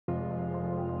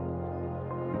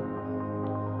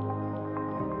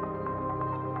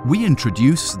we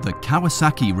introduce the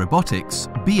Kawasaki Robotics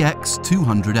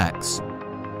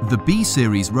BX200X. The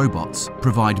B-series robots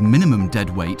provide minimum dead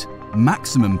weight,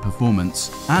 maximum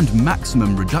performance, and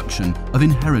maximum reduction of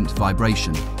inherent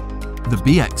vibration. The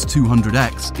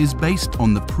BX200X is based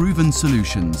on the proven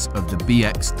solutions of the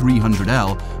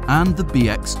BX300L and the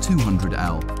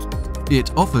BX200L.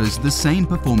 It offers the same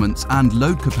performance and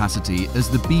load capacity as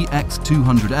the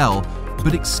BX200L,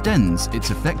 but extends its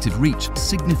effective reach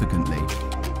significantly.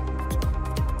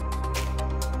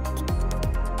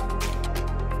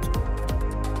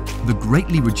 The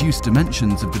greatly reduced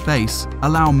dimensions of the base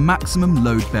allow maximum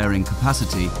load-bearing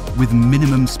capacity with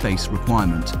minimum space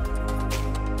requirement.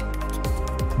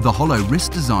 The hollow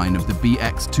wrist design of the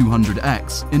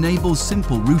BX200X enables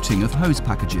simple routing of hose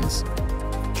packages.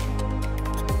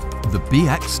 The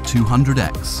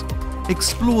BX200X.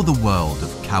 Explore the world of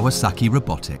Kawasaki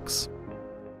Robotics.